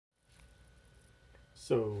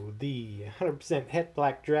So the 100% het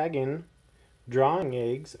black dragon drawing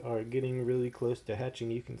eggs are getting really close to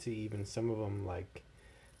hatching. You can see even some of them, like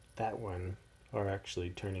that one, are actually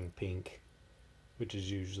turning pink, which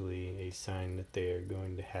is usually a sign that they are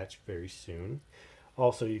going to hatch very soon.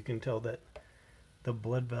 Also, you can tell that the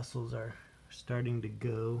blood vessels are starting to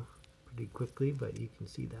go pretty quickly, but you can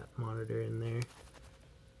see that monitor in there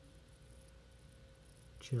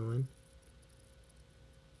chilling.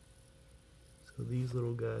 So these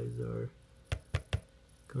little guys are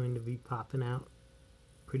going to be popping out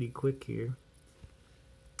pretty quick here.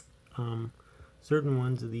 Certain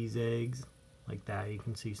ones of these eggs, like that, you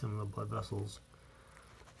can see some of the blood vessels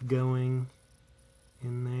going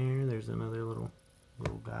in there. There's another little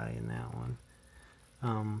guy in that one.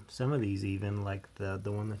 Some of these, even like the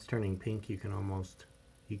one that's turning pink, you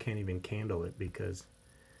can't even candle it because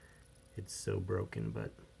it's so broken,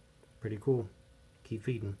 but pretty cool. Keep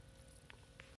feeding.